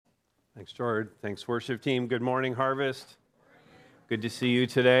Thanks, George. Thanks, worship team. Good morning, Harvest. Good to see you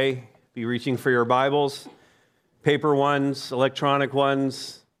today. Be reaching for your Bibles, paper ones, electronic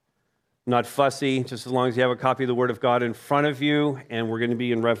ones, not fussy, just as long as you have a copy of the Word of God in front of you. And we're going to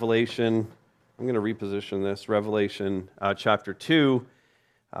be in Revelation. I'm going to reposition this, Revelation chapter 2,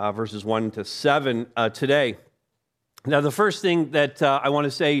 verses 1 to 7 today. Now, the first thing that I want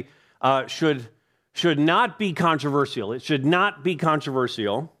to say should not be controversial. It should not be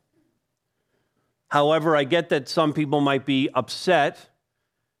controversial. However, I get that some people might be upset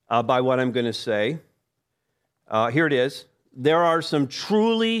by what I'm going to say. Here it is. There are some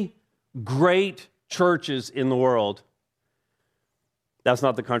truly great churches in the world. That's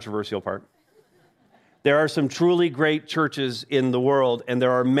not the controversial part. There are some truly great churches in the world, and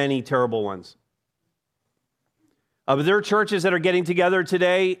there are many terrible ones. But there are churches that are getting together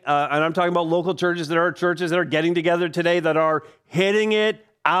today, and I'm talking about local churches. There are churches that are getting together today that are hitting it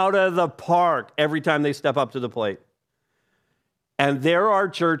out of the park every time they step up to the plate. And there are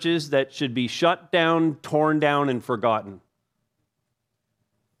churches that should be shut down, torn down, and forgotten.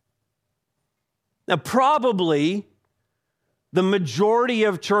 Now, probably the majority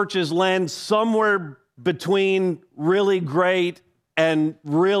of churches land somewhere between really great and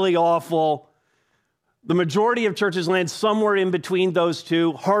really awful. The majority of churches land somewhere in between those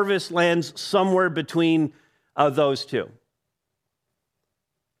two. Harvest lands somewhere between those two.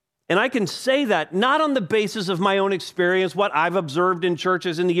 And I can say that not on the basis of my own experience, what I've observed in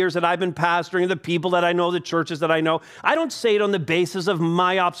churches in the years that I've been pastoring, the people that I know, the churches that I know. I don't say it on the basis of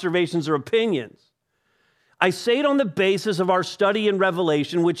my observations or opinions. I say it on the basis of our study in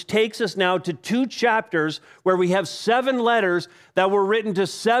Revelation, which takes us now to 2 chapters where we have 7 letters that were written to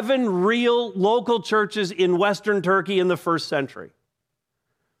 7 real local churches in Western Turkey in the first century.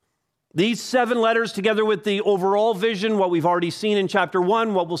 These 7 letters, together with the overall vision, what we've already seen in chapter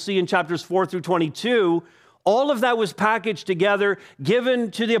 1, what we'll see in chapters 4 through 22, all of that was packaged together,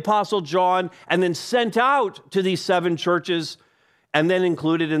 given to the Apostle John, and then sent out to these 7 churches, and then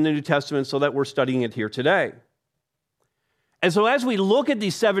included in the New Testament so that we're studying it here today. And so as we look at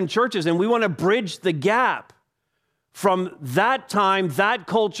these 7 churches, and we want to bridge the gap from that time, that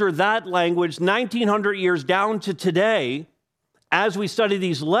culture, that language, 1900 years down to today, as we study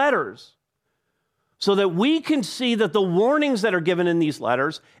these letters, so that we can see that the warnings that are given in these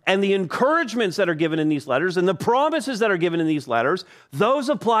letters and the encouragements that are given in these letters and the promises that are given in these letters, those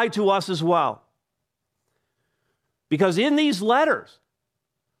apply to us as well. Because in these letters,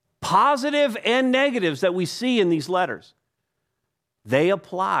 positive and negatives that we see in these letters, they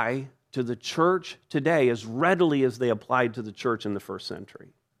apply to the church today as readily as they applied to the church in the first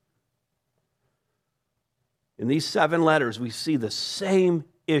century. In these 7 letters, we see the same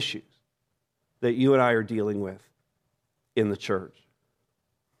issues that you and I are dealing with in the church.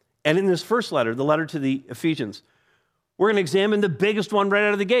 And in this first letter, the letter to the Ephesians, we're going to examine the biggest one right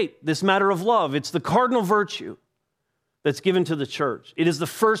out of the gate, this matter of love. It's the cardinal virtue that's given to the church. It is the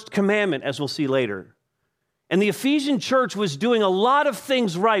first commandment, as we'll see later. And the Ephesian church was doing a lot of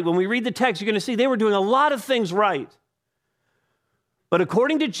things right. When we read the text, you're going to see they were doing a lot of things right. But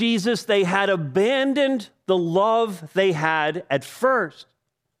according to Jesus, they had abandoned the love they had at first.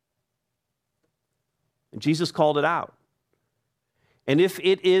 And Jesus called it out. And if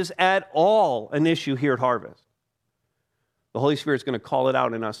it is at all an issue here at Harvest, the Holy Spirit's going to call it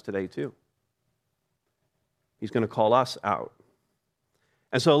out in us today too. He's going to call us out.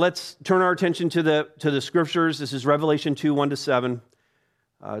 And so let's turn our attention to the scriptures. This is Revelation 2, 1 to 7.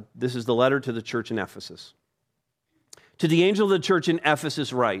 This is the letter to the church in Ephesus. To the angel of the church in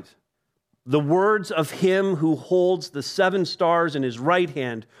Ephesus write, the words of him who holds the 7 stars in his right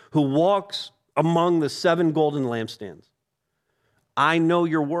hand, who walks among the 7 golden lampstands. I know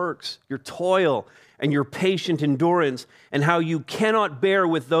your works, your toil, and your patient endurance, and how you cannot bear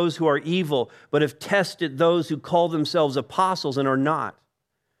with those who are evil, but have tested those who call themselves apostles and are not,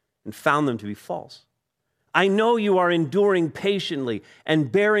 and found them to be false. I know you are enduring patiently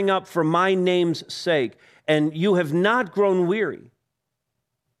and bearing up for my name's sake, and you have not grown weary.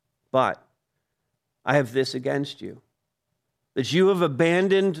 But I have this against you, that you have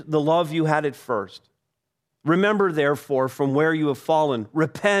abandoned the love you had at first. Remember, therefore, from where you have fallen,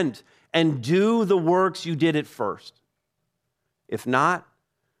 repent and do the works you did at first. If not,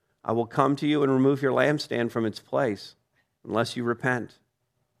 I will come to you and remove your lampstand from its place, unless you repent.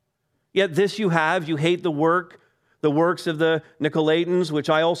 Yet this you have, you hate the works of the Nicolaitans, which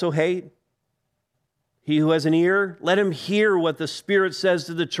I also hate. He who has an ear, let him hear what the Spirit says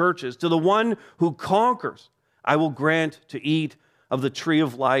to the churches. To the one who conquers, I will grant to eat of the tree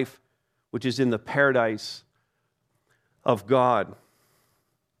of life, which is in the paradise of God.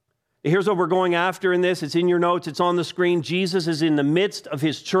 Here's what we're going after in this. It's in your notes. It's on the screen. Jesus is in the midst of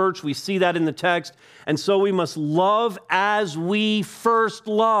his church. We see that in the text. And so we must love as we first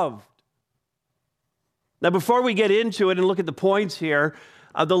loved. Now, before we get into it and look at the points here,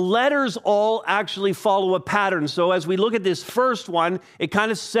 the letters all actually follow a pattern. So as we look at this first one, it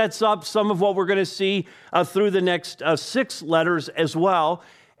kind of sets up some of what we're going to see through the next 6 letters as well.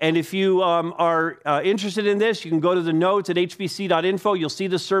 And if you are interested in this, you can go to the notes at hbc.info. You'll see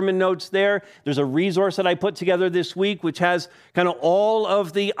the sermon notes there. There's a resource that I put together this week, which has kind of all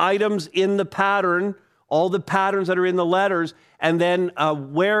of the items in the pattern, all the patterns that are in the letters, and then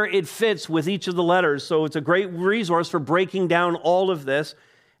where it fits with each of the letters. So it's a great resource for breaking down all of this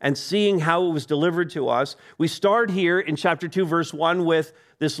and seeing how it was delivered to us. We start here in chapter 2, verse 1 with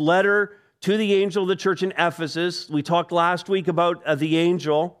this letter to the angel of the church in Ephesus. We talked last week about the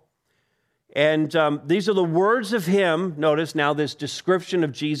angel. And these are the words of him. Notice now this description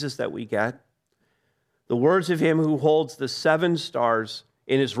of Jesus that we get. The words of him who holds the 7 stars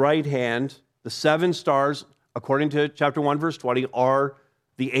in his right hand. The 7 stars, according to chapter 1, verse 20, are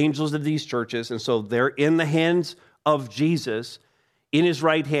the angels of these churches. And so they're in the hands of Jesus in his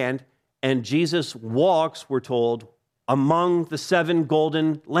right hand. And Jesus walks, we're told, among the 7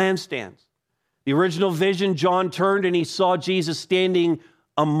 golden lampstands. The original vision, John turned and he saw Jesus standing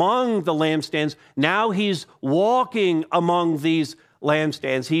among the lampstands. Now he's walking among these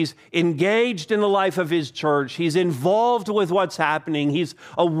lampstands. He's engaged in the life of his church. He's involved with what's happening. He's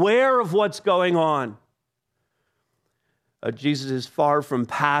aware of what's going on. Jesus is far from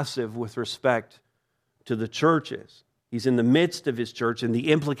passive with respect to the churches. He's in the midst of his church, and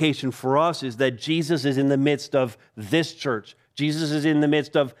the implication for us is that Jesus is in the midst of this church. Jesus is in the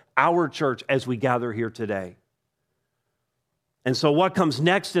midst of our church as we gather here today. And so what comes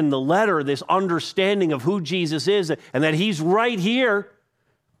next in the letter, this understanding of who Jesus is and that he's right here.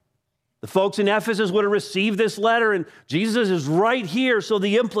 The folks in Ephesus would have received this letter, and Jesus is right here. So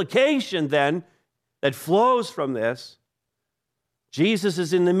the implication then that flows from this, Jesus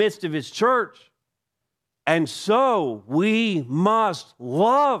is in the midst of his church. And so we must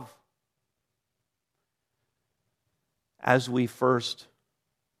love as we first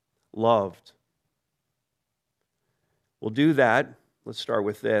loved. We'll do that. Let's start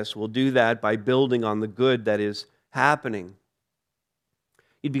with this. We'll do that by building on the good that is happening.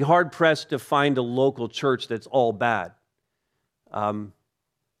 You'd be hard-pressed to find a local church that's all bad.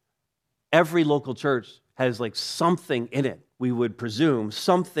 Every local church has like something in it, we would presume,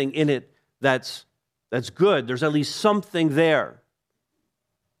 something in it that's good. There's at least something there.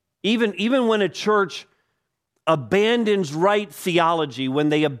 Even when a church abandons right theology, when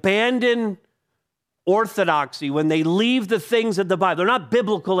they abandon orthodoxy, when they leave the things of the Bible, they're not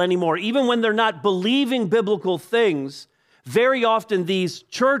biblical anymore. Even when they're not believing biblical things, very often these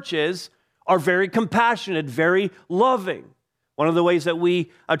churches are very compassionate, very loving. One of the ways that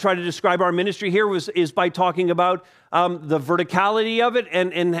we try to describe our ministry here is by talking about the verticality of it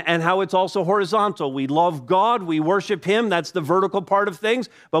and how it's also horizontal. We love God, we worship him, that's the vertical part of things,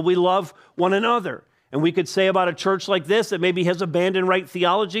 but we love one another. And we could say about a church like this that maybe has abandoned right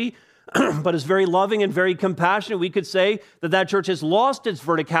theology, but is very loving and very compassionate. We could say that church has lost its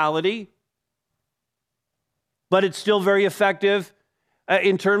verticality, but it's still very effective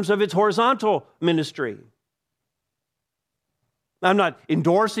in terms of its horizontal ministry. I'm not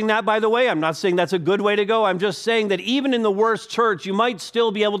endorsing that, by the way. I'm not saying that's a good way to go. I'm just saying that even in the worst church, you might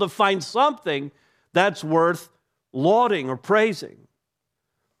still be able to find something that's worth lauding or praising.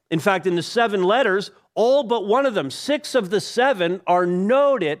 In fact, in the 7 letters, all but one of them, 6 of the 7, are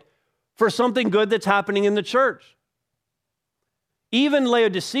noted for something good that's happening in the church. Even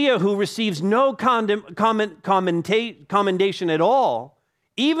Laodicea, who receives no commendation at all,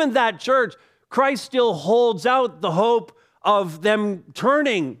 even that church, Christ still holds out the hope of them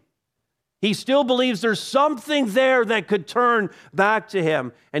turning. He still believes there's something there that could turn back to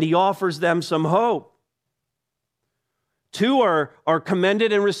him, and he offers them some hope. 2 are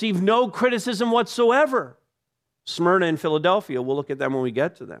commended and receive no criticism whatsoever. Smyrna and Philadelphia, we'll look at them when we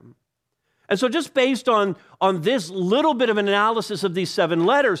get to them. And so just based on this little bit of an analysis of these 7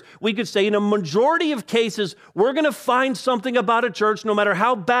 letters, we could say in a majority of cases, we're going to find something about a church, no matter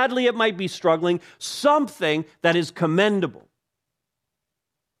how badly it might be struggling, something that is commendable.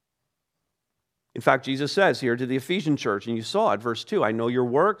 In fact, Jesus says here to the Ephesian church, and you saw it, verse 2, I know your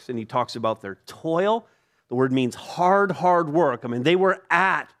works, and he talks about their toil. The word means hard work. I mean, they were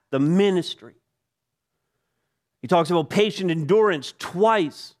at the ministry. He talks about patient endurance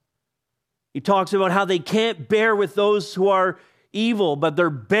twice. He talks about how they can't bear with those who are evil, but they're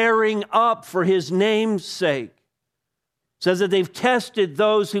bearing up for his name's sake. says that they've tested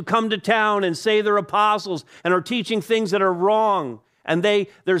those who come to town and say they're apostles and are teaching things that are wrong. And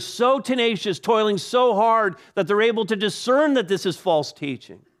they're so tenacious, toiling so hard that they're able to discern that this is false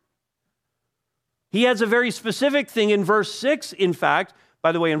teaching. He has a very specific thing in verse 6, in fact.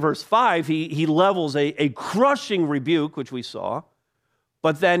 By the way, in verse 5, he levels a crushing rebuke, which we saw.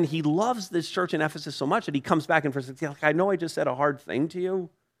 But then he loves this church in Ephesus so much that he comes back in verse 6. I know I just said a hard thing to you,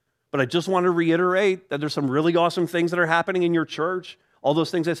 but I just want to reiterate that there's some really awesome things that are happening in your church. All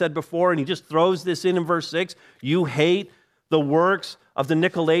those things I said before, and he just throws this in verse 6. You hate the works of the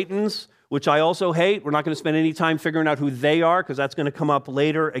Nicolaitans, which I also hate. We're not going to spend any time figuring out who they are because that's going to come up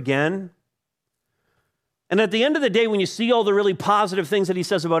later again. And at the end of the day, when you see all the really positive things that he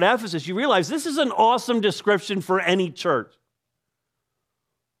says about Ephesus, you realize this is an awesome description for any church.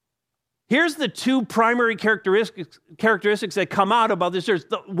 Here's the two primary characteristics that come out about this church.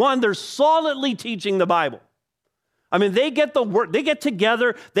 One, they're solidly teaching the Bible. I mean, they get the word, they get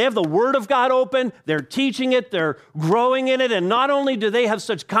together, they have the Word of God open, they're teaching it, they're growing in it, and not only do they have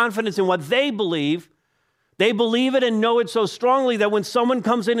such confidence in what they believe it and know it so strongly that when someone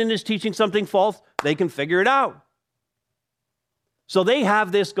comes in and is teaching something false, they can figure it out. So they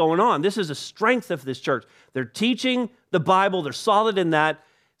have this going on. This is a strength of this church. They're teaching the Bible, they're solid in that.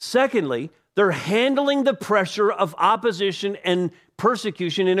 Secondly, they're handling the pressure of opposition and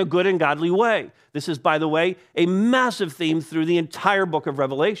persecution in a good and godly way. This is, by the way, a massive theme through the entire book of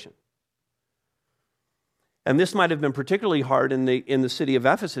Revelation. And this might have been particularly hard in the city of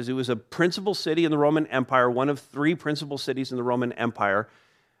Ephesus. It was a principal city in the Roman Empire, one of three principal cities in the Roman Empire.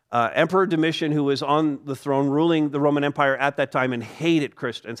 Emperor Domitian, who was on the throne ruling the Roman Empire at that time and hated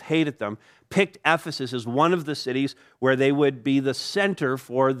Christians, hated them, picked Ephesus as one of the cities where they would be the center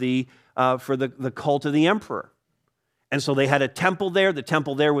for the cult of the emperor. And so they had a temple there. The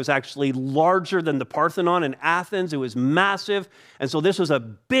temple there was actually larger than the Parthenon in Athens. It was massive. And so this was a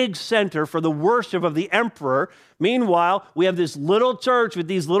big center for the worship of the emperor. Meanwhile, we have this little church with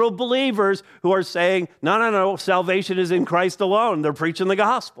these little believers who are saying, no, salvation is in Christ alone. They're preaching the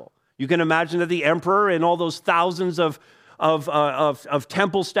gospel. You can imagine that the emperor and all those thousands of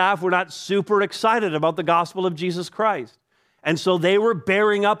temple staff were not super excited about the gospel of Jesus Christ. And so they were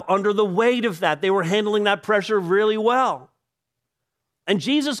bearing up under the weight of that. They were handling that pressure really well. And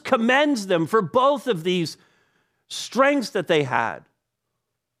Jesus commends them for both of these strengths that they had.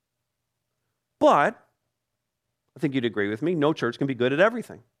 But, I think you'd agree with me, no church can be good at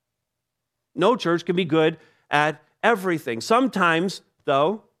everything. No church can be good at everything. Sometimes,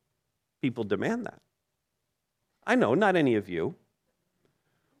 though, people demand that. I know not any of you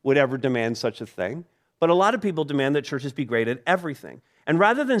would ever demand such a thing. But a lot of people demand that churches be great at everything. And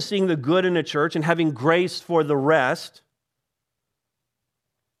rather than seeing the good in a church and having grace for the rest,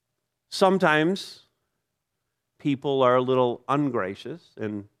 sometimes people are a little ungracious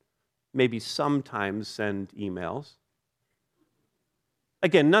and maybe sometimes send emails.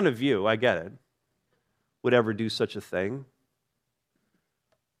 Again, none of you, I get it, would ever do such a thing.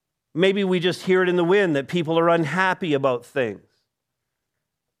 Maybe we just hear it in the wind that people are unhappy about things.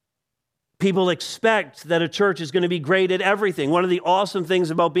 People expect that a church is going to be great at everything. One of the awesome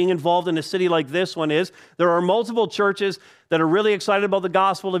things about being involved in a city like this one is there are multiple churches that are really excited about the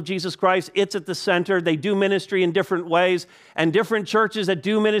gospel of Jesus Christ. It's at the center. They do ministry in different ways. And different churches that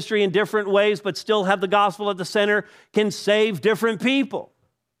do ministry in different ways but still have the gospel at the center can save different people.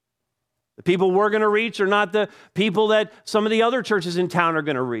 The people we're going to reach are not the people that some of the other churches in town are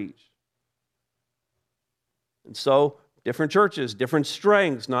going to reach. And so, different churches, different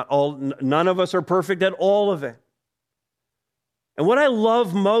strengths. None of us are perfect at all of it. And what I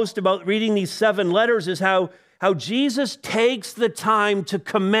love most about reading these 7 letters is how Jesus takes the time to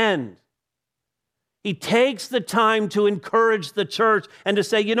commend. He takes the time to encourage the church and to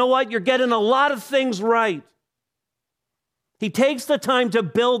say, you know what, you're getting a lot of things right. He takes the time to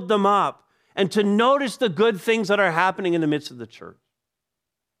build them up and to notice the good things that are happening in the midst of the church.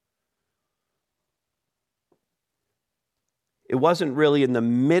 It wasn't really in the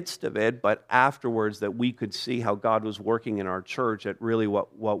midst of it, but afterwards that we could see how God was working in our church at really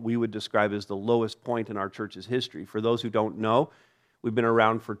what we would describe as the lowest point in our church's history. For those who don't know, we've been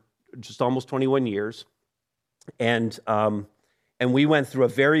around for just almost 21 years. And we went through a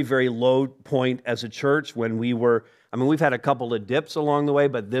very, very low point as a church when we've had a couple of dips along the way,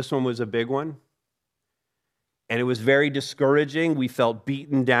 but this one was a big one. And it was very discouraging. We felt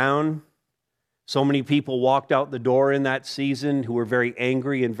beaten down. So many people walked out the door in that season who were very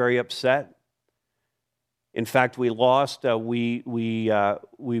angry and very upset. In fact, we believe we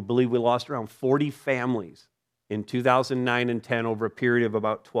lost around 40 families in 2009 and 10 over a period of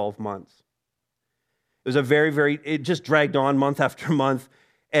about 12 months. It was it just dragged on month after month.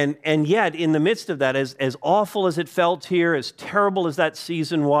 And yet, in the midst of that, as awful as it felt here, as terrible as that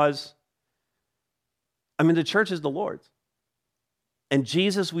season was, I mean, the church is the Lord's. And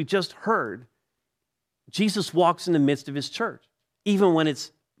Jesus, we just heard, Jesus walks in the midst of his church, even when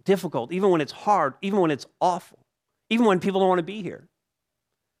it's difficult, even when it's hard, even when it's awful, even when people don't want to be here.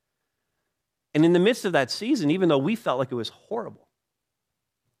 And in the midst of that season, even though we felt like it was horrible,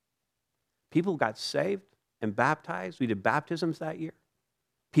 people got saved and baptized. We did baptisms that year.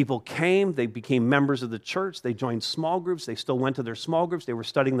 People came, they became members of the church, they joined small groups, they still went to their small groups, they were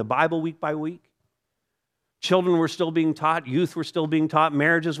studying the Bible week by week. Children were still being taught, youth were still being taught,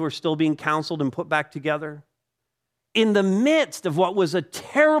 marriages were still being counseled and put back together. In the midst of what was a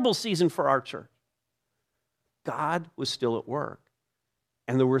terrible season for our church, God was still at work.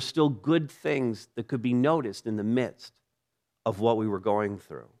 And there were still good things that could be noticed in the midst of what we were going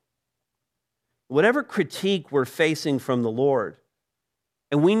through. Whatever critique we're facing from the Lord,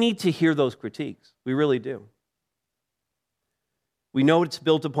 and we need to hear those critiques. We really do. We know it's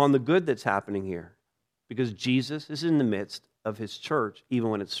built upon the good that's happening here because Jesus is in the midst of his church even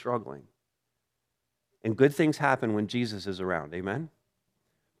when it's struggling. And good things happen when Jesus is around. Amen?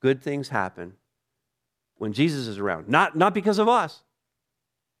 Good things happen when Jesus is around. Not because of us,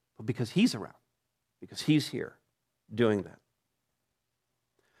 but because he's around. Because he's here doing that.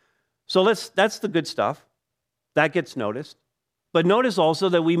 So that's the good stuff. That gets noticed. But notice also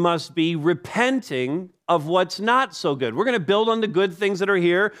that we must be repenting of what's not so good. We're going to build on the good things that are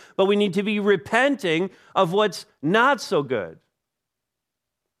here, but we need to be repenting of what's not so good.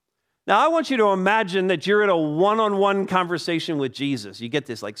 Now, I want you to imagine that you're in a one-on-one conversation with Jesus. You get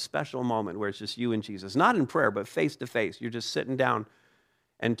this like special moment where it's just you and Jesus. Not in prayer, but face to face. You're just sitting down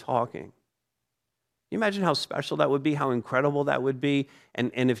and talking. Can you imagine how special that would be, how incredible that would be?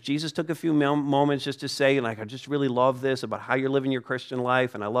 And if Jesus took a few moments just to say, like, I just really love this about how you're living your Christian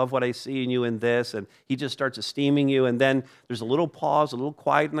life, and I love what I see in you in this, and he just starts esteeming you, and then there's a little pause, a little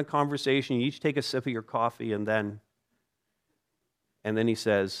quiet in the conversation, you each take a sip of your coffee, and then he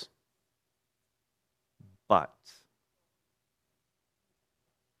says, but.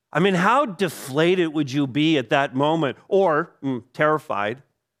 I mean, how deflated would you be at that moment, or terrified,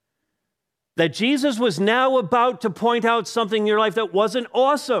 that Jesus was now about to point out something in your life that wasn't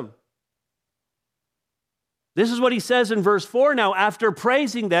awesome. This is what he says in verse 4 now, after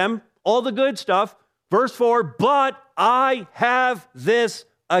praising them, all the good stuff, verse 4, but I have this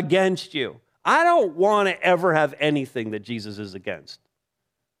against you. I don't want to ever have anything that Jesus is against.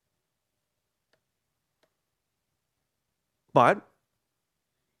 But,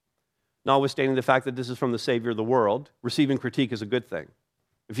 notwithstanding the fact that this is from the Savior of the world, receiving critique is a good thing.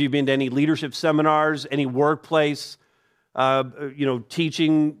 If you've been to any leadership seminars, any workplace,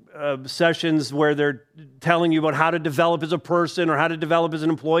 teaching sessions where they're telling you about how to develop as a person or how to develop as an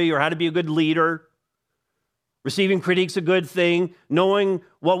employee or how to be a good leader, receiving critique's a good thing. Knowing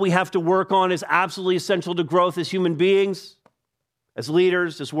what we have to work on is absolutely essential to growth as human beings, as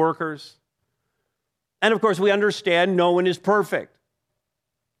leaders, as workers. And of course, we understand no one is perfect.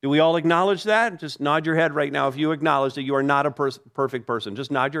 Do we all acknowledge that? Just nod your head right now if you acknowledge that you are not a perfect person.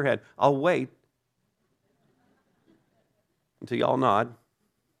 Just nod your head. I'll wait until you all nod.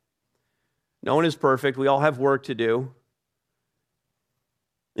 No one is perfect. We all have work to do.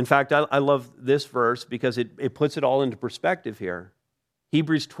 In fact, I love this verse because it puts it all into perspective here.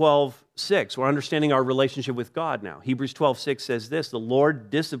 Hebrews 12:6. We're understanding our relationship with God now. Hebrews 12:6 says this, the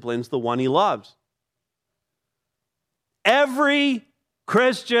Lord disciplines the one he loves. Every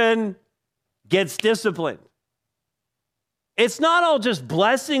Christian gets disciplined. It's not all just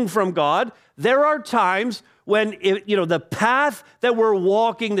blessing from God. There are times when, the path that we're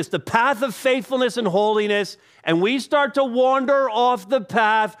walking, the path of faithfulness and holiness, and we start to wander off the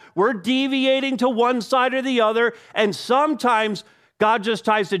path, we're deviating to one side or the other, and sometimes God just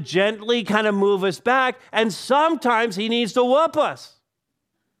tries to gently kind of move us back, and sometimes he needs to whoop us.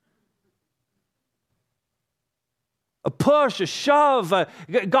 A push, a shove.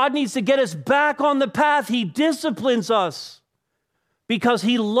 God needs to get us back on the path. He disciplines us because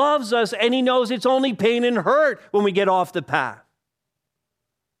he loves us and he knows it's only pain and hurt when we get off the path.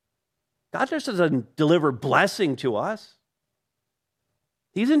 God just doesn't deliver blessing to us.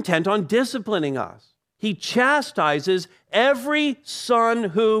 He's intent on disciplining us. He chastises every son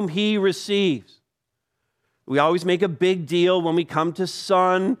whom he receives. We always make a big deal when we come to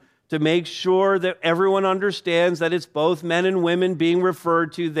son to make sure that everyone understands that it's both men and women being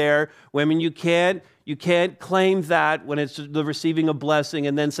referred to there. Women, you can't claim that when it's the receiving a blessing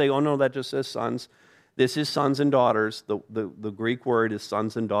and then say, oh no, that just says sons. This is sons and daughters. The Greek word is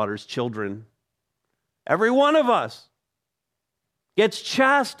sons and daughters, children. Every one of us gets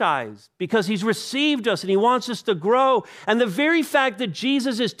chastised because he's received us and he wants us to grow. And the very fact that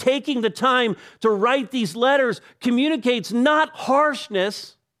Jesus is taking the time to write these letters communicates not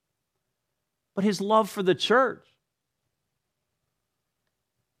harshness, but his love for the church.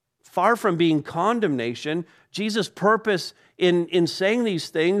 Far from being condemnation, Jesus' purpose in saying these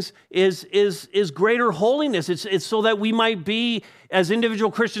things is greater holiness. It's so that we might be, as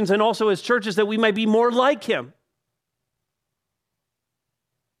individual Christians and also as churches, that we might be more like him.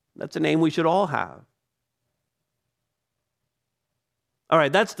 That's a name we should all have. All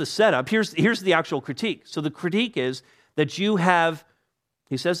right, that's the setup. Here's the actual critique. So the critique is that you have,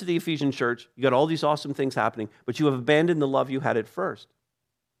 he says to the Ephesian church, you got all these awesome things happening, but you have abandoned the love you had at first.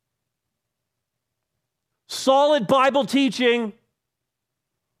 Solid Bible teaching,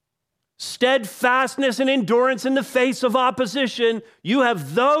 steadfastness and endurance in the face of opposition. You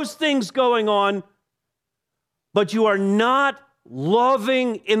have those things going on, but you are not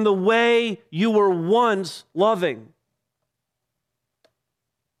loving in the way you were once loving.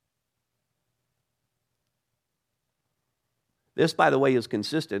 This, by the way, is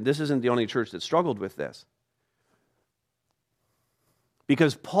consistent. This isn't the only church that struggled with this.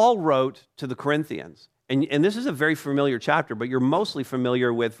 Because Paul wrote to the Corinthians, and this is a very familiar chapter, but you're mostly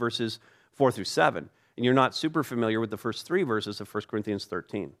familiar with verses 4 through 7, and you're not super familiar with the first 3 verses of 1 Corinthians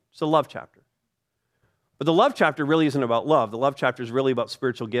 13. It's a love chapter. But the love chapter really isn't about love. The love chapter is really about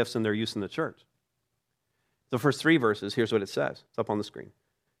spiritual gifts and their use in the church. The first 3 verses, here's what it says. It's up on the screen.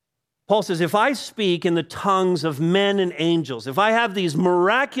 Paul says, if I speak in the tongues of men and angels, if I have these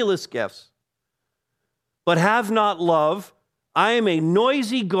miraculous gifts, but have not love, I am a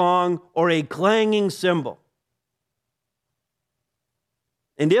noisy gong or a clanging cymbal.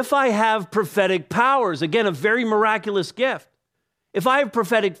 And if I have prophetic powers, again, a very miraculous gift. If I have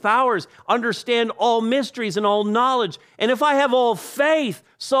prophetic powers, understand all mysteries and all knowledge, and if I have all faith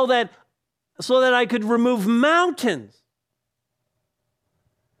so that I could remove mountains,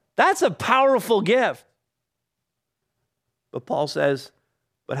 that's a powerful gift. But Paul says,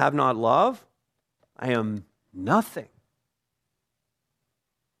 but have not love, I am nothing.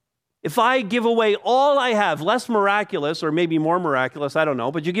 If I give away all I have, less miraculous or maybe more miraculous, I don't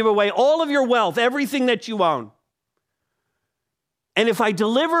know, but you give away all of your wealth, everything that you own, and if I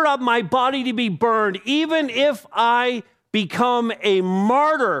deliver up my body to be burned, even if I become a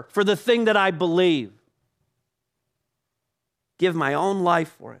martyr for the thing that I believe, give my own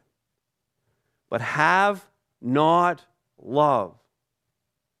life for it, but have not love,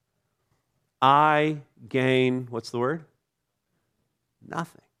 I gain, what's the word?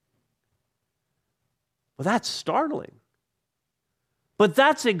 Nothing. Well, that's startling. But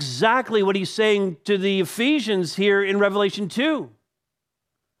that's exactly what he's saying to the Ephesians here in Revelation 2.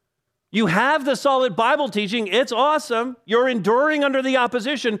 You have the solid Bible teaching. It's awesome. You're enduring under the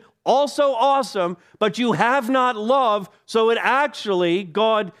opposition. Also awesome. But you have not love. So it actually,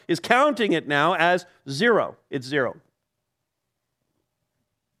 God is counting it now as 0. It's 0.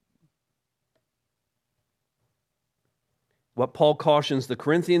 What Paul cautions the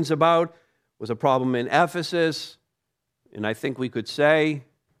Corinthians about was a problem in Ephesus, and I think we could say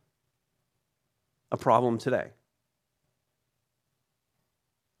a problem today.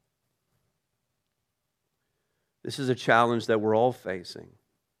 This is a challenge that we're all facing.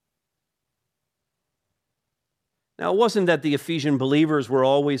 Now, it wasn't that the Ephesian believers were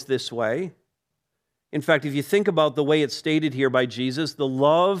always this way. In fact, if you think about the way it's stated here by Jesus, the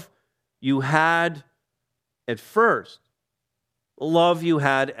love you had at first, the love you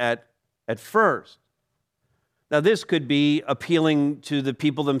had at first. Now, this could be appealing to the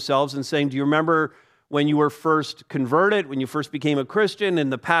people themselves and saying, do you remember when you were first converted, when you first became a Christian, and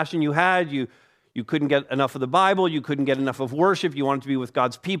the passion you had, you couldn't get enough of the Bible, you couldn't get enough of worship, you wanted to be with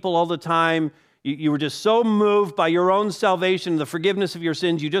God's people all the time, you were just so moved by your own salvation, the forgiveness of your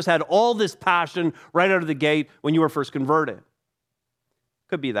sins, you just had all this passion right out of the gate when you were first converted.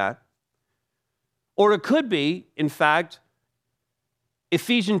 Could be that. Or it could be, in fact,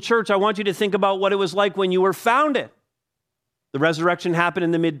 Ephesian church, I want you to think about what it was like when you were founded. The resurrection happened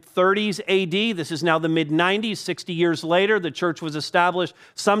in the mid-30s AD. This is now the mid-90s, 60 years later. The church was established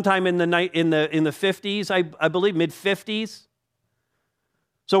sometime in the 50s, I believe, mid-50s.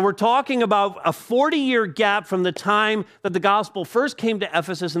 So we're talking about a 40-year gap from the time that the gospel first came to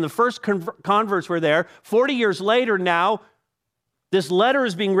Ephesus and the first converts were there. 40 years later now, this letter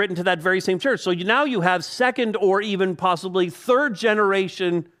is being written to that very same church. So now you have second or even possibly third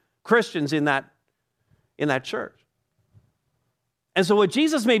generation Christians in that church. And so what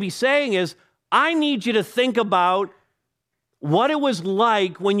Jesus may be saying is, I need you to think about what it was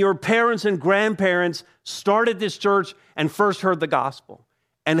like when your parents and grandparents started this church and first heard the gospel,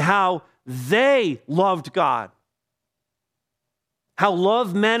 and how they loved God, how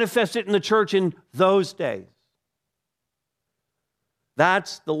love manifested in the church in those days.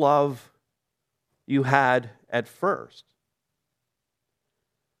 That's the love you had at first.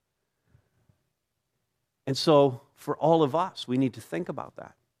 And so, for all of us, we need to think about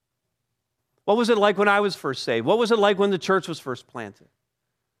that. What was it like when I was first saved? What was it like when the church was first planted?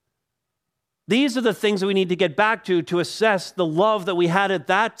 These are the things that we need to get back to assess the love that we had at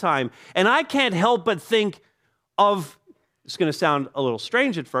that time. And I can't help but think of, it's going to sound a little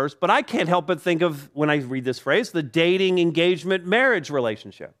strange at first, but I can't help but think of, when I read this phrase, the dating, engagement, marriage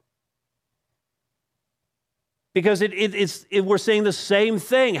relationship. Because we're saying the same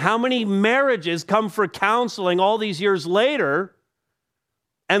thing. How many marriages come for counseling all these years later,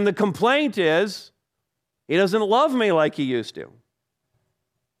 and the complaint is, he doesn't love me like he used to.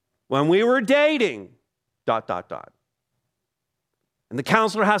 When we were dating, ... And the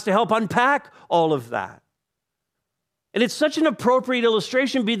counselor has to help unpack all of that. And it's such an appropriate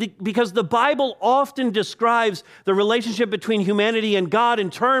illustration because the Bible often describes the relationship between humanity and God in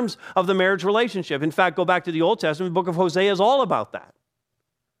terms of the marriage relationship. In fact, go back to the Old Testament, the book of Hosea is all about that.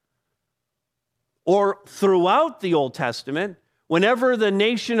 Or throughout the Old Testament, whenever the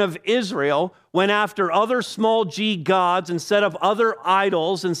nation of Israel went after other small g gods and set up other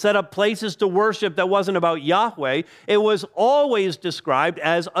idols and set up places to worship that wasn't about Yahweh, it was always described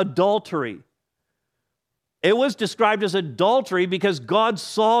as adultery. It was described as adultery because God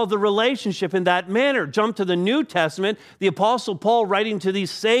saw the relationship in that manner. Jump to the New Testament, the Apostle Paul, writing to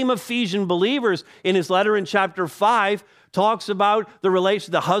these same Ephesian believers in his letter in chapter 5, talks about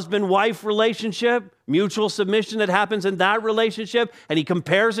the husband-wife relationship, mutual submission that happens in that relationship, and he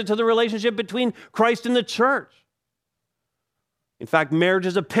compares it to the relationship between Christ and the church. In fact, marriage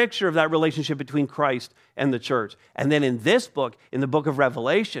is a picture of that relationship between Christ and the church. And then in this book, in the book of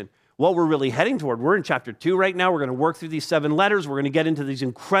Revelation, what we're really heading toward, we're in chapter 2 right now. We're going to work through these 7 letters. We're going to get into these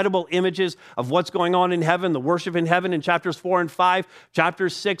incredible images of what's going on in heaven, the worship in heaven in chapters 4 and 5,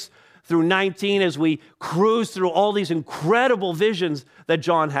 chapters 6 through 19, as we cruise through all these incredible visions that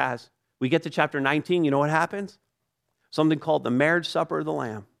John has. We get to chapter 19, you know what happens? Something called the marriage supper of the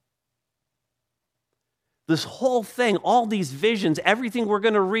Lamb. This whole thing, all these visions, everything we're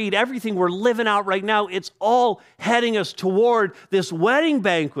going to read, everything we're living out right now, it's all heading us toward this wedding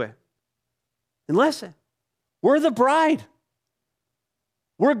banquet. And listen, we're the bride.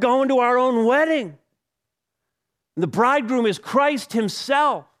 We're going to our own wedding. And the bridegroom is Christ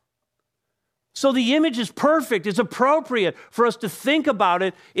himself. So the image is perfect. It's appropriate for us to think about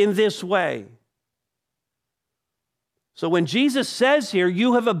it in this way. So when Jesus says here,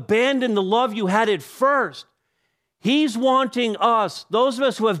 you have abandoned the love you had at first, he's wanting us, those of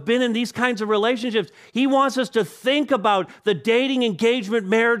us who have been in these kinds of relationships, he wants us to think about the dating, engagement,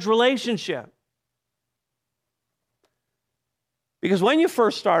 marriage relationship. Because when you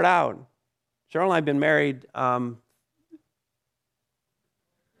first start out, Cheryl and I have been married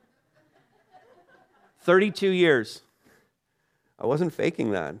 32 years. I wasn't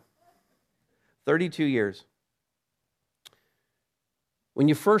faking that. 32 years. When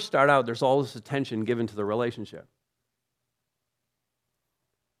you first start out, there's all this attention given to the relationship.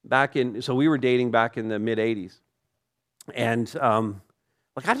 So we were dating back in the mid-'80s. And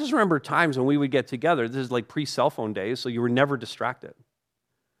I just remember times when we would get together. This is like pre-cell phone days, so you were never distracted,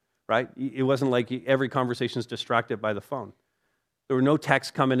 right? It wasn't like every conversation is distracted by the phone. There were no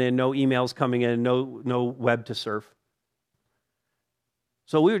texts coming in, no emails coming in, no web to surf.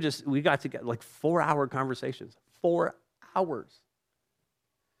 So we got to get like 4-hour conversations. 4 hours.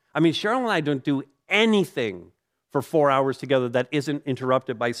 I mean, Cheryl and I don't do anything for 4 hours together that isn't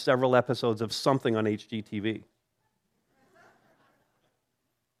interrupted by several episodes of something on HGTV.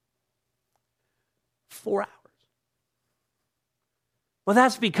 4 hours. Well,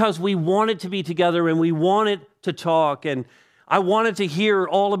 that's because we wanted to be together and we wanted to talk, and I wanted to hear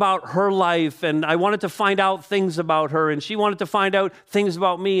all about her life, and I wanted to find out things about her, and she wanted to find out things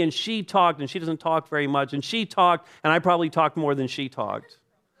about me, and she talked, and she doesn't talk very much, and she talked, and I probably talked more than she talked.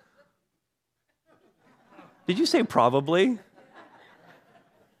 Did you say probably?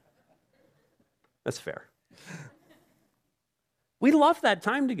 That's fair. We loved that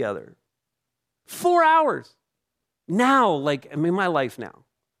time together. 4 hours. Now, my life now,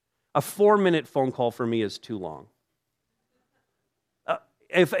 a 4-minute phone call for me is too long.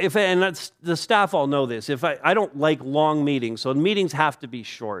 And that's, the staff all know this. I don't like long meetings, so meetings have to be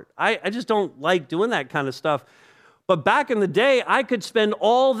short. I just don't like doing that kind of stuff. But back in the day, I could spend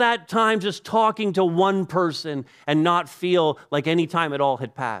all that time just talking to one person and not feel like any time at all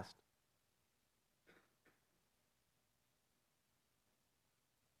had passed.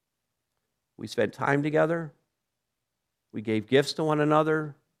 We spent time together. We gave gifts to one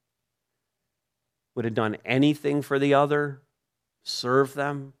another. Would have done anything for the other, served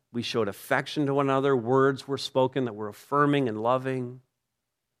them. We showed affection to one another. Words were spoken that were affirming and loving.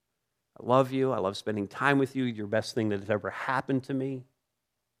 I love you. I love spending time with you. You're the best thing that has ever happened to me.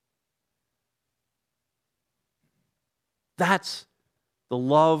 That's the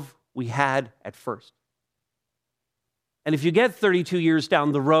love we had at first. And if you get 32 years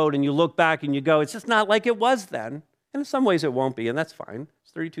down the road and you look back and you go, it's just not like it was then. And in some ways it won't be, and that's fine.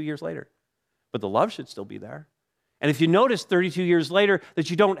 It's 32 years later. But the love should still be there. And if you notice 32 years later that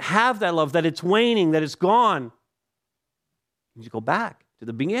you don't have that love, that it's waning, that it's gone, you go back to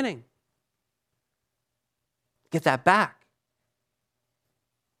the beginning. Get that back.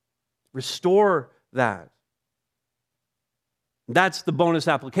 Restore that. That's the bonus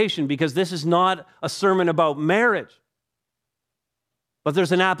application, because this is not a sermon about marriage. But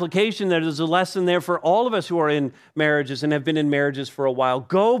there's an application there. There's a lesson there for all of us who are in marriages and have been in marriages for a while.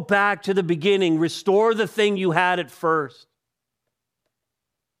 Go back to the beginning. Restore the thing you had at first.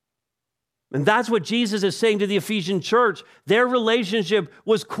 And that's what Jesus is saying to the Ephesian church. Their relationship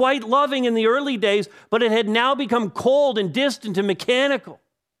was quite loving in the early days, but it had now become cold and distant and mechanical.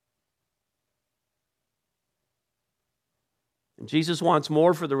 And Jesus wants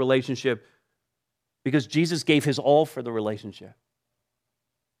more for the relationship because Jesus gave his all for the relationship.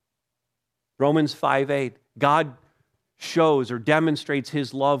 Romans 5:8, God shows or demonstrates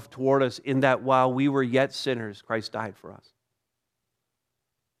his love toward us in that while we were yet sinners, Christ died for us.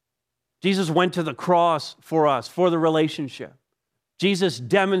 Jesus went to the cross for us, for the relationship. Jesus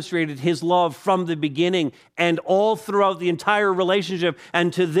demonstrated his love from the beginning and all throughout the entire relationship,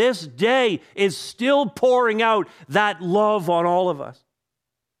 and to this day is still pouring out that love on all of us,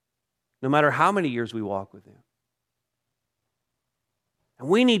 no matter how many years we walk with him. And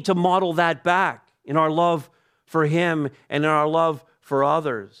we need to model that back in our love for him and in our love for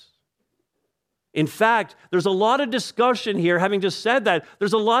others. In fact, there's a lot of discussion here, having just said that,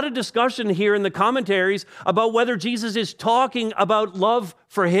 there's a lot of discussion here in the commentaries about whether Jesus is talking about love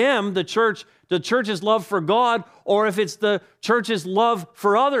for him, the church's love for God, or if it's the church's love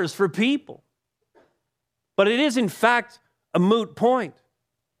for others, for people. But it is, in fact, a moot point.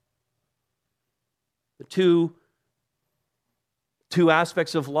 The two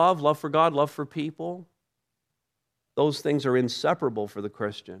aspects of love for God, love for people, those things are inseparable for the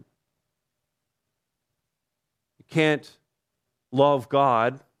Christian. You can't love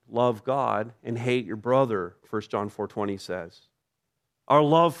God, and hate your brother, 1 John 4:20 says. Our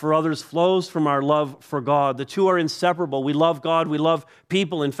love for others flows from our love for God. The two are inseparable. We love God, we love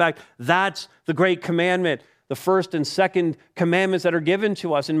people. In fact, that's the great commandment, the first and second commandments that are given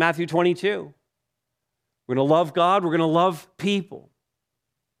to us in Matthew 22. We're going to love God, we're going to love people.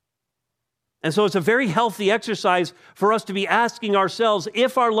 And so it's a very healthy exercise for us to be asking ourselves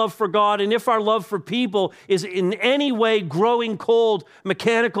if our love for God and if our love for people is in any way growing cold,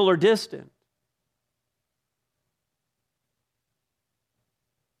 mechanical, or distant.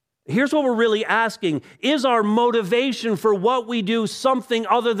 Here's what we're really asking. Is our motivation for what we do something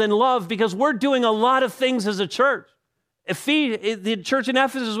other than love? Because we're doing a lot of things as a church. The church in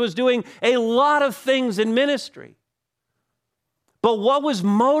Ephesus was doing a lot of things in ministry. But what was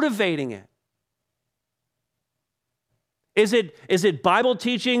motivating it? Is it Bible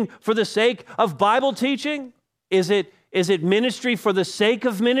teaching for the sake of Bible teaching? Is it ministry for the sake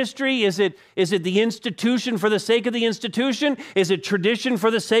of ministry? Is it the institution for the sake of the institution? Is it tradition for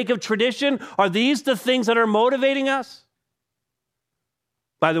the sake of tradition? Are these the things that are motivating us?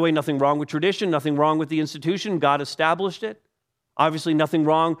 By the way, nothing wrong with tradition, nothing wrong with the institution. God established it. Obviously, nothing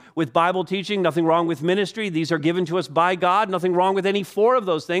wrong with Bible teaching, nothing wrong with ministry. These are given to us by God. Nothing wrong with any four of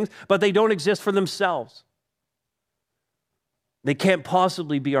those things, but they don't exist for themselves. They can't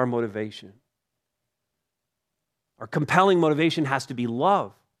possibly be our motivation. Our compelling motivation has to be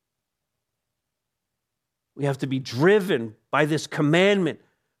love. We have to be driven by this commandment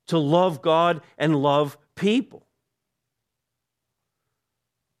to love God and love people.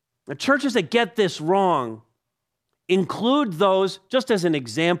 The churches that get this wrong include those, just as an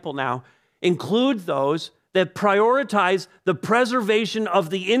example now, include those that prioritize the preservation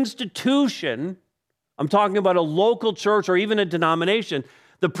of the institution. I'm talking about a local church or even a denomination,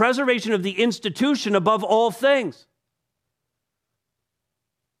 the preservation of the institution above all things.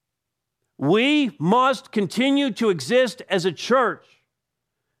 We must continue to exist as a church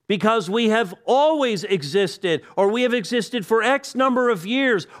because we have always existed, or we have existed for X number of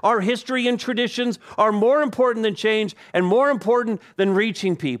years. Our history and traditions are more important than change and more important than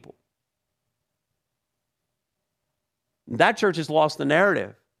reaching people. That church has lost the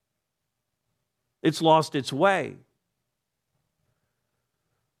narrative. It's lost its way.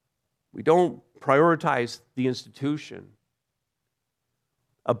 We don't prioritize the institution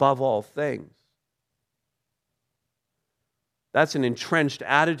above all things. That's an entrenched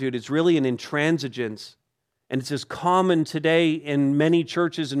attitude. It's really an intransigence. And it's as common today in many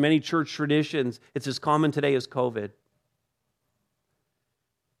churches and many church traditions. It's as common today as COVID.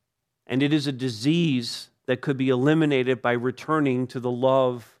 And it is a disease that could be eliminated by returning to the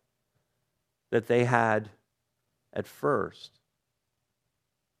love that they had at first.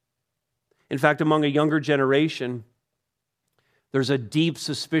 In fact, among a younger generation, there's a deep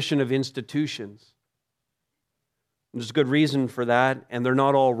suspicion of institutions. There's a good reason for that, and they're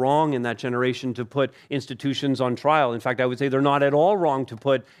not all wrong in that generation to put institutions on trial. In fact, I would say they're not at all wrong to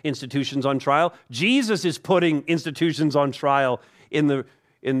put institutions on trial. Jesus is putting institutions on trial in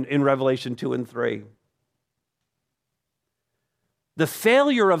Revelation 2 and 3. The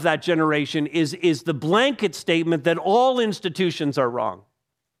failure of that generation is the blanket statement that all institutions are wrong.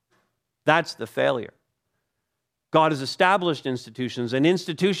 That's the failure. God has established institutions, and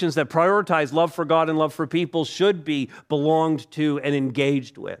institutions that prioritize love for God and love for people should be belonged to and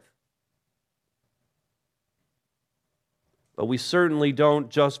engaged with. But we certainly don't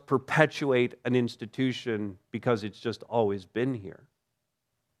just perpetuate an institution because it's just always been here.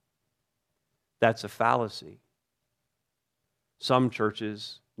 That's a fallacy. Some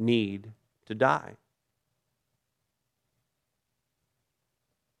churches need to die.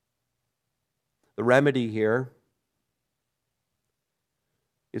 The remedy here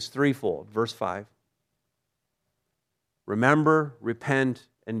is threefold. Verse 5. Remember, repent,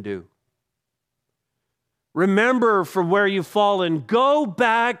 and do. Remember from where you've fallen. Go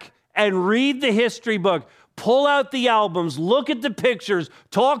back and read the history book. Pull out the albums. Look at the pictures.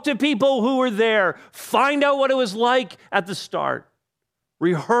 Talk to people who were there. Find out what it was like at the start.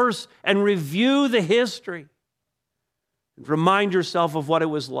 Rehearse and review the history. Remind yourself of what it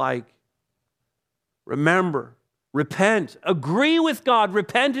was like. Remember, repent, agree with God.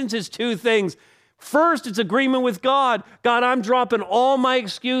 Repentance is two things. First, it's agreement with God. God, I'm dropping all my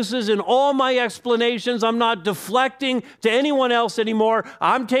excuses and all my explanations. I'm not deflecting to anyone else anymore.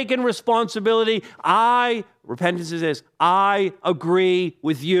 I'm taking responsibility. Repentance is this, I agree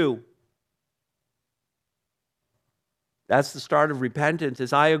with you. That's the start of repentance,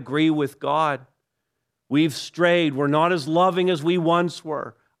 is I agree with God. We've strayed. We're not as loving as we once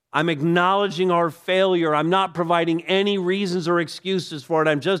were. I'm acknowledging our failure. I'm not providing any reasons or excuses for it.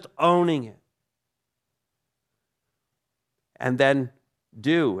 I'm just owning it. And then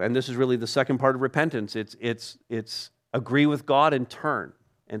do. And this is really the second part of repentance. It's agree with God and turn.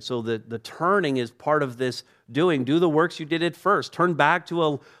 And so the turning is part of this doing. Do the works you did at first. Turn back to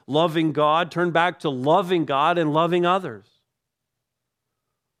a loving God. Turn back to loving God and loving others.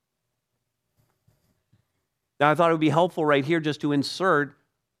 Now, I thought it would be helpful right here just to insert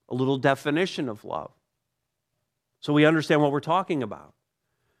a little definition of love, so we understand what we're talking about.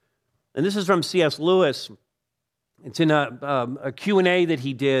 And this is from C.S. Lewis. It's in a Q&A that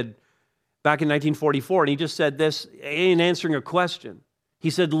he did back in 1944, and he just said this in answering a question. He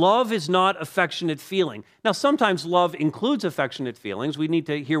said, love is not affectionate feeling. Now, sometimes love includes affectionate feelings. We need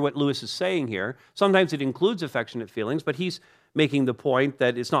to hear what Lewis is saying here. Sometimes it includes affectionate feelings, but he's making the point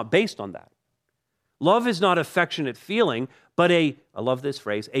that it's not based on that. Love is not affectionate feeling, but I love this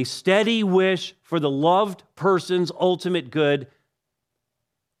phrase, a steady wish for the loved person's ultimate good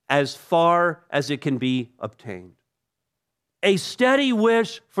as far as it can be obtained. A steady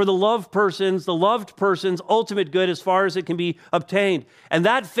wish for the loved person's ultimate good as far as it can be obtained. And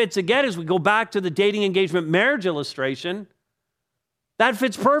that fits again as we go back to the dating, engagement, marriage illustration. That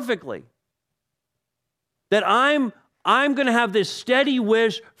fits perfectly. That I'm going to have this steady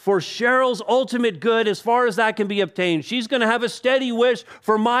wish for Cheryl's ultimate good as far as that can be obtained. She's going to have a steady wish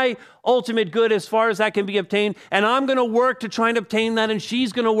for my ultimate good as far as that can be obtained. And I'm going to work to try and obtain that, and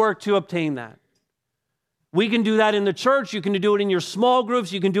she's going to work to obtain that. We can do that in the church. You can do it in your small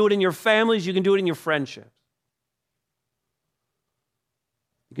groups. You can do it in your families. You can do it in your friendships.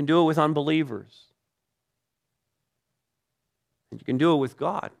 You can do it with unbelievers. And you can do it with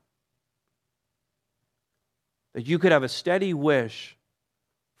God. That you could have a steady wish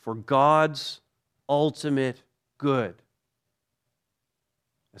for God's ultimate good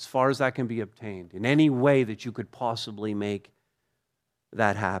as far as that can be obtained, in any way that you could possibly make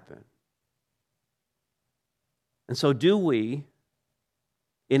that happen. And so do we,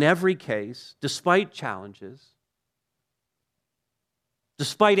 in every case, despite challenges,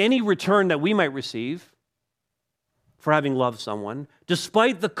 despite any return that we might receive for having loved someone,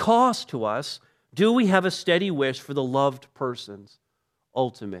 despite the cost to us, do we have a steady wish for the loved person's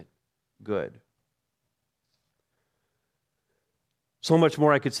ultimate good? So much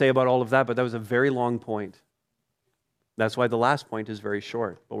more I could say about all of that, but that was a very long point. That's why the last point is very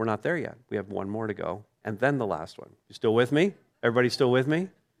short, but we're not there yet. We have one more to go, and then the last one. You still with me? Everybody still with me?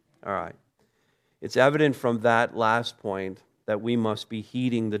 All right. It's evident from that last point that we must be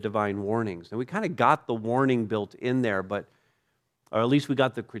heeding the divine warnings. Now, we kind of got the warning built in there, or at least we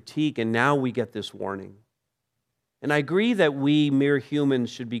got the critique, and now we get this warning. And I agree that we mere humans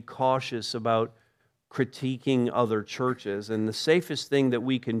should be cautious about critiquing other churches, and the safest thing that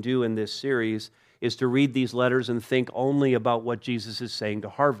we can do in this series is to read these letters and think only about what Jesus is saying to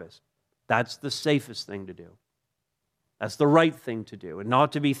Harvest. That's the safest thing to do. That's the right thing to do, and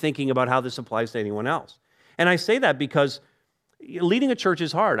not to be thinking about how this applies to anyone else. And I say that because leading a church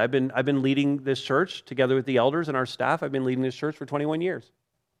is hard. I've been leading this church together with the elders and our staff. I've been leading this church for 21 years.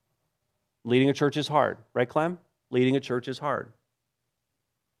 Leading a church is hard, right, Clem? Leading a church is hard.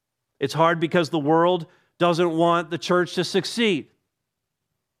 It's hard because the world doesn't want the church to succeed.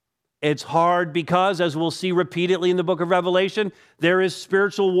 It's hard because, as we'll see repeatedly in the book of Revelation, there is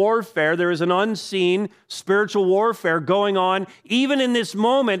spiritual warfare. There is an unseen spiritual warfare going on even in this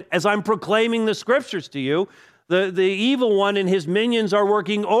moment as I'm proclaiming the scriptures to you. The evil one and his minions are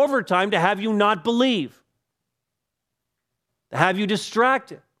working overtime to have you not believe, to have you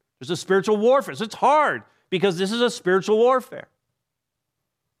distracted. There's a spiritual warfare. So it's hard because this is a spiritual warfare.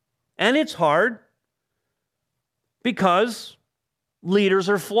 And it's hard because leaders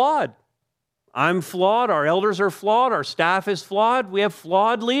are flawed. I'm flawed. Our elders are flawed. Our staff is flawed. We have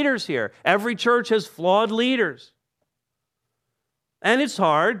flawed leaders here. Every church has flawed leaders. And it's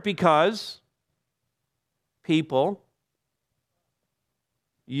hard because people,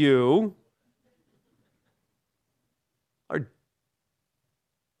 you, are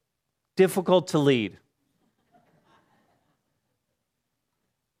difficult to lead.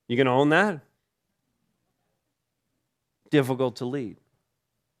 You going to own that? Difficult to lead.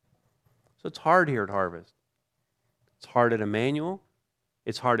 So it's hard here at Harvest. It's hard at Emmanuel.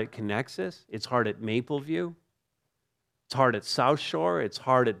 It's hard at Connexus. It's hard at Mapleview. It's hard at South Shore. It's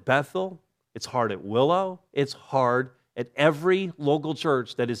hard at Bethel. It's hard at Willow. It's hard at every local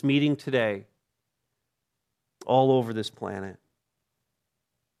church that is meeting today all over this planet.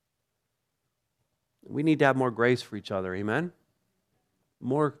 We need to have more grace for each other, amen?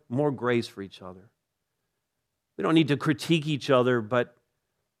 More grace for each other. We don't need to critique each other, but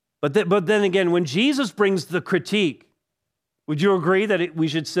then again, when Jesus brings the critique, would you agree that we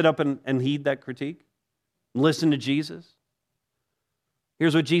should sit up and heed that critique? And listen to Jesus?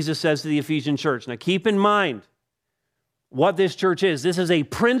 Here's what Jesus says to the Ephesian church. Now keep in mind what this church is. This is a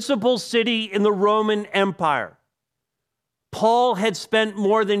principal city in the Roman Empire. Paul had spent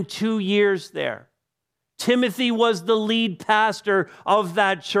more than 2 years there. Timothy was the lead pastor of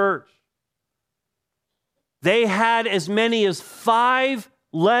that church. They had as many as 5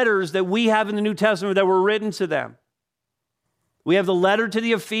 letters that we have in the New Testament that were written to them. We have the letter to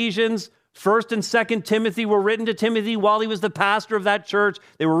the Ephesians. 1st and 2nd Timothy were written to Timothy while he was the pastor of that church.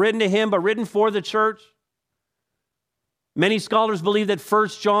 They were written to him, but written for the church. Many scholars believe that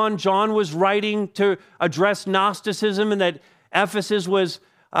 1st John was writing to address Gnosticism and that Ephesus was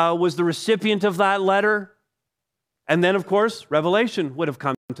the recipient of that letter. And then, of course, Revelation would have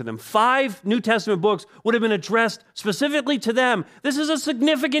come to them. 5 New Testament books would have been addressed specifically to them. This is a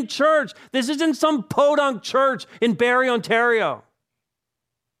significant church. This isn't some podunk church in Barrie, Ontario.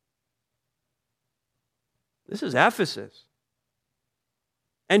 This is Ephesus.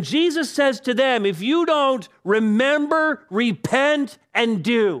 And Jesus says to them, if you don't remember, repent, and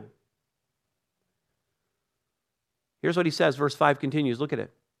do. Here's what he says. Verse 5 continues. Look at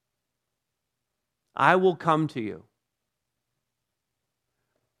it. I will come to you.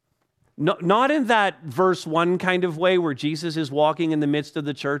 No, not in that verse 1 kind of way where Jesus is walking in the midst of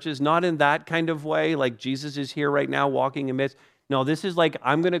the churches. Not in that kind of way like Jesus is here right now walking amidst. No, this is like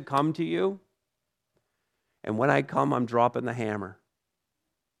I'm going to come to you. And when I come, I'm dropping the hammer.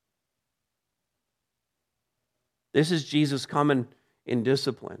 This is Jesus coming in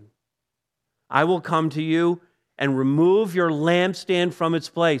discipline. I will come to you and remove your lampstand from its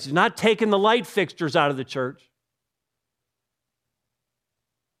place. He's not taking the light fixtures out of the church.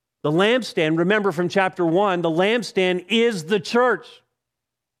 The lampstand, remember from chapter 1, the lampstand is the church.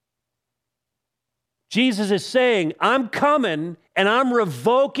 Jesus is saying, I'm coming and I'm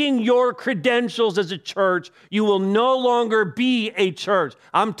revoking your credentials as a church. You will no longer be a church.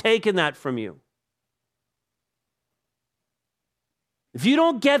 I'm taking that from you. If you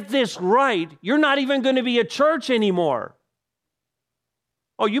don't get this right, you're not even going to be a church anymore.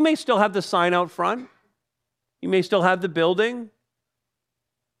 Oh, you may still have the sign out front. You may still have the building,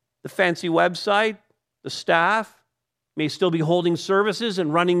 the fancy website, the staff. You may still be holding services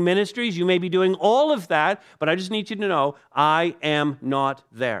and running ministries. You may be doing all of that, but I just need you to know, I am not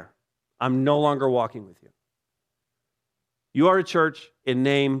there. I'm no longer walking with you. You are a church in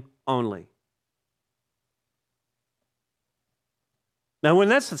name only. Now, when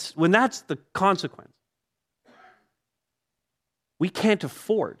that's the consequence, we can't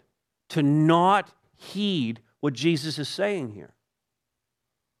afford to not heed what Jesus is saying here.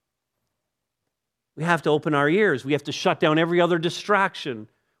 We have to open our ears. We have to shut down every other distraction.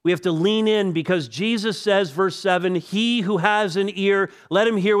 We have to lean in because Jesus says, verse 7, he who has an ear, let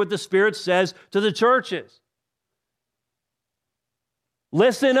him hear what the Spirit says to the churches.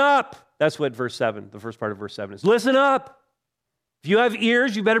 Listen up. That's what verse 7, the first part of verse 7 is. Listen up. If you have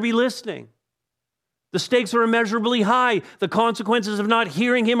ears, you better be listening. The stakes are immeasurably high. The consequences of not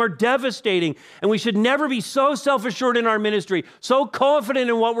hearing him are devastating. And we should never be so self-assured in our ministry, so confident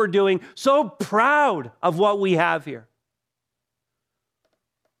in what we're doing, so proud of what we have here,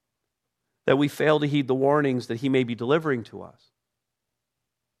 that we fail to heed the warnings that he may be delivering to us.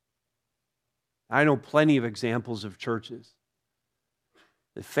 I know plenty of examples of churches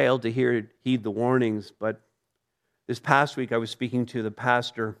that failed to heed the warnings, but this past week I was speaking to a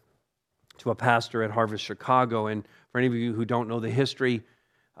pastor at Harvest Chicago, and for any of you who don't know the history,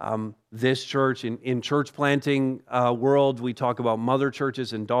 this church, in church planting world, we talk about mother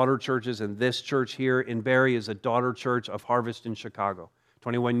churches and daughter churches, and this church here in Barrie is a daughter church of Harvest in Chicago.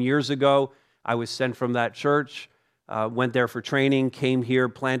 21 years ago, I was sent from that church, went there for training, came here,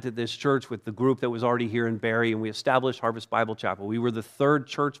 planted this church with the group that was already here in Barrie, and we established Harvest Bible Chapel. We were the third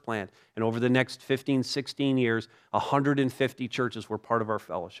church plant, and over the next 15, 16 years, 150 churches were part of our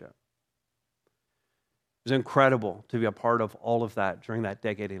fellowship. It was incredible to be a part of all of that during that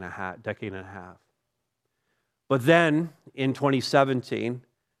decade and a half. But then, in 2017,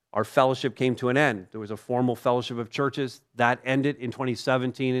 our fellowship came to an end. There was a formal fellowship of churches. That ended in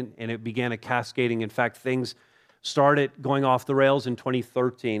 2017, and it began a cascading. In fact, things started going off the rails in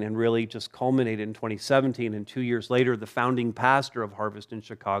 2013 and really just culminated in 2017. And 2 years later, the founding pastor of Harvest in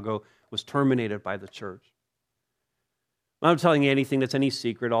Chicago was terminated by the church. I'm not telling you anything that's any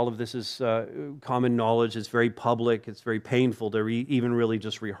secret. All of this is common knowledge. It's very public. It's very painful to even really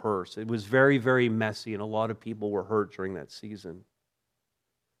just rehearse. It was very, very messy, and a lot of people were hurt during that season.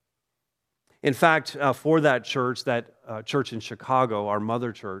 In fact, for that church in Chicago, our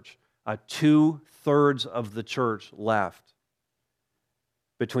mother church, 2/3 of the church left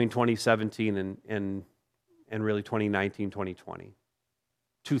between 2017 and really 2019, 2020.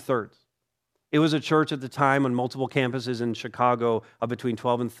 2/3. It was a church at the time on multiple campuses in Chicago of between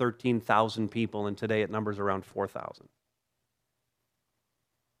 12 and 13,000 people, and today it numbers around 4,000.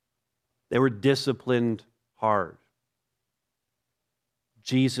 They were disciplined hard.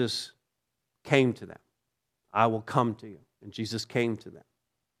 Jesus came to them. I will come to you. And Jesus came to them.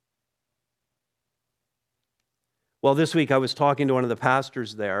 Well, this week I was talking to one of the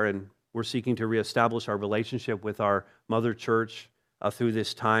pastors there, and we're seeking to reestablish our relationship with our mother church through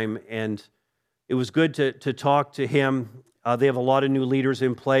this time, and it was good to talk to him. They have a lot of new leaders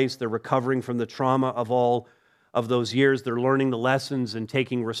in place. They're recovering from the trauma of all of those years. They're learning the lessons and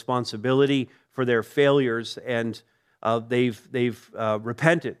taking responsibility for their failures, and they've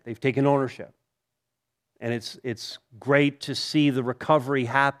repented. They've taken ownership. And it's great to see the recovery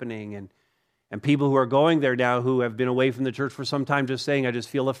happening, and people who are going there now who have been away from the church for some time just saying, I just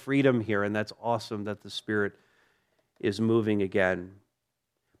feel a freedom here, and that's awesome that the Spirit is moving again.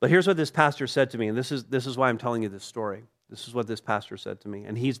 But here's what this pastor said to me, and this is why I'm telling you this story. This is what this pastor said to me,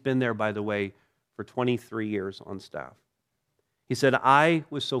 and he's been there, by the way, for 23 years on staff. He said, I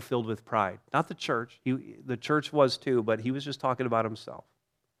was so filled with pride. Not the church. The church was too, but he was just talking about himself.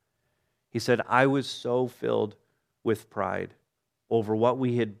 He said, I was so filled with pride over what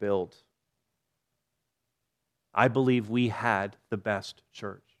we had built. I believe we had the best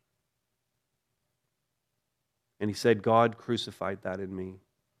church. And he said, God crucified that in me.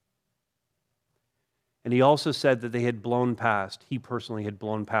 And he also said that he personally had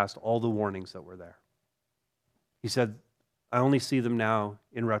blown past all the warnings that were there. He said, I only see them now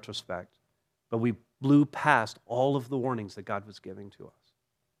in retrospect, but we blew past all of the warnings that God was giving to us.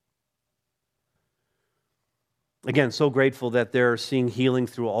 Again, so grateful that they're seeing healing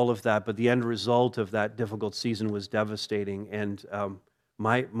through all of that, but the end result of that difficult season was devastating. And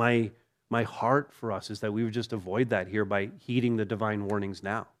my heart for us is that we would just avoid that here by heeding the divine warnings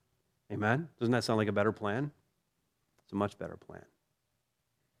now. Amen? Doesn't that sound like a better plan? It's a much better plan.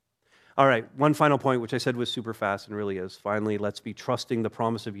 All right, one final point, which I said was super fast and really is. Finally, let's be trusting the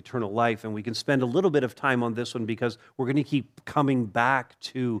promise of eternal life. And we can spend a little bit of time on this one because we're going to keep coming back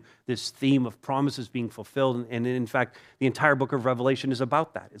to this theme of promises being fulfilled. And in fact, the entire book of Revelation is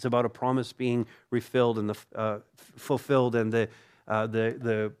about that. It's about a promise being fulfilled and the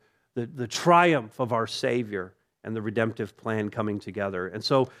triumph of our Savior and the redemptive plan coming together. And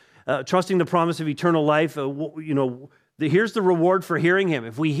so, trusting the promise of eternal life, here's the reward for hearing him.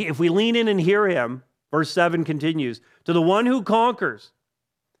 If we lean in and hear him, verse 7 continues, to the one who conquers,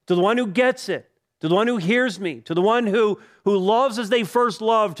 to the one who gets it, to the one who hears me, to the one who loves as they first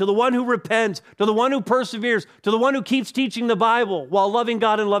loved, to the one who repents, to the one who perseveres, to the one who keeps teaching the Bible while loving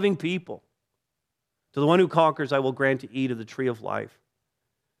God and loving people. To the one who conquers, I will grant to eat of the tree of life,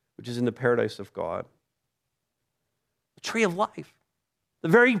 which is in the paradise of God. The tree of life. The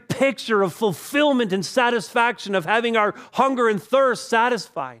very picture of fulfillment and satisfaction, of having our hunger and thirst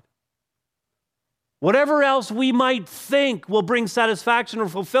satisfied. Whatever else we might think will bring satisfaction or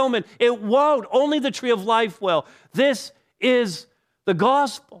fulfillment, it won't. Only the tree of life will. This is the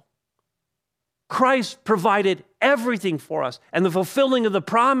gospel. Christ provided everything for us, and the fulfilling of the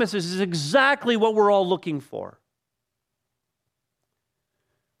promises is exactly what we're all looking for.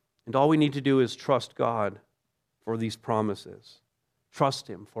 And all we need to do is trust God for these promises. Trust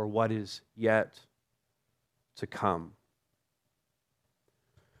him for what is yet to come.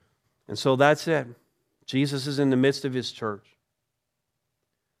 And so that's it. Jesus is in the midst of his church.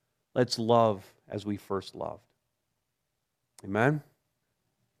 Let's love as we first loved. Amen?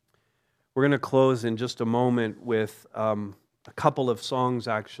 We're going to close in just a moment with a couple of songs,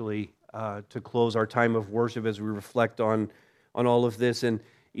 actually, to close our time of worship as we reflect on all of this. And,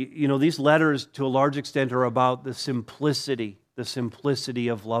 these letters, to a large extent, are about the simplicity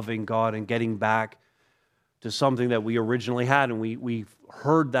of loving God and getting back to something that we originally had. And we've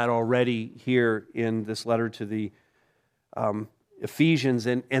heard that already here in this letter to the Ephesians.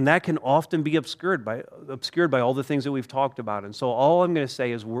 And that can often be obscured by all the things that we've talked about. And so all I'm going to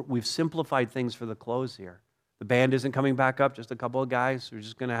say is we've simplified things for the close here. The band isn't coming back up, just a couple of guys. We're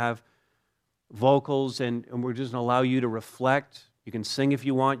just going to have vocals, and we're just going to allow you to reflect. You can sing if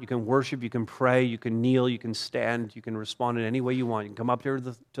you want, you can worship, you can pray, you can kneel, you can stand, you can respond in any way you want. You can come up here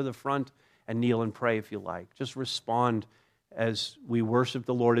to the front and kneel and pray if you like. Just respond as we worship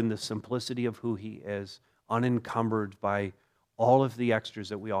the Lord in the simplicity of who he is, unencumbered by all of the extras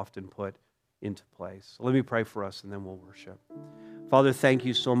that we often put into place. So let me pray for us and then we'll worship. Father, thank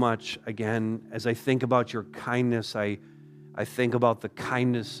you so much. Again, as I think about your kindness, I think about the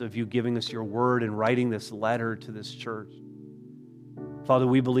kindness of you giving us your word and writing this letter to this church. Father,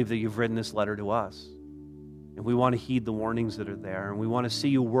 we believe that you've written this letter to us, and we want to heed the warnings that are there, and we want to see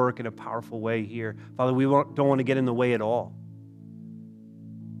you work in a powerful way here. Father, we don't want to get in the way at all.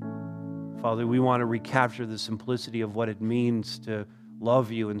 Father, we want to recapture the simplicity of what it means to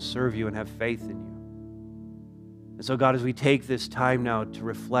love you and serve you and have faith in you. And so, God, as we take this time now to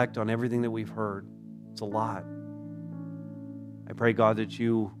reflect on everything that we've heard, it's a lot. I pray, God, that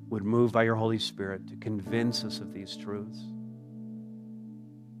you would move by your Holy Spirit to convince us of these truths,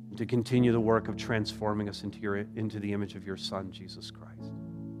 and to continue the work of transforming us into the image of your Son, Jesus Christ.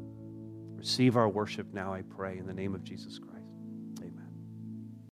 Receive our worship now, I pray, in the name of Jesus Christ.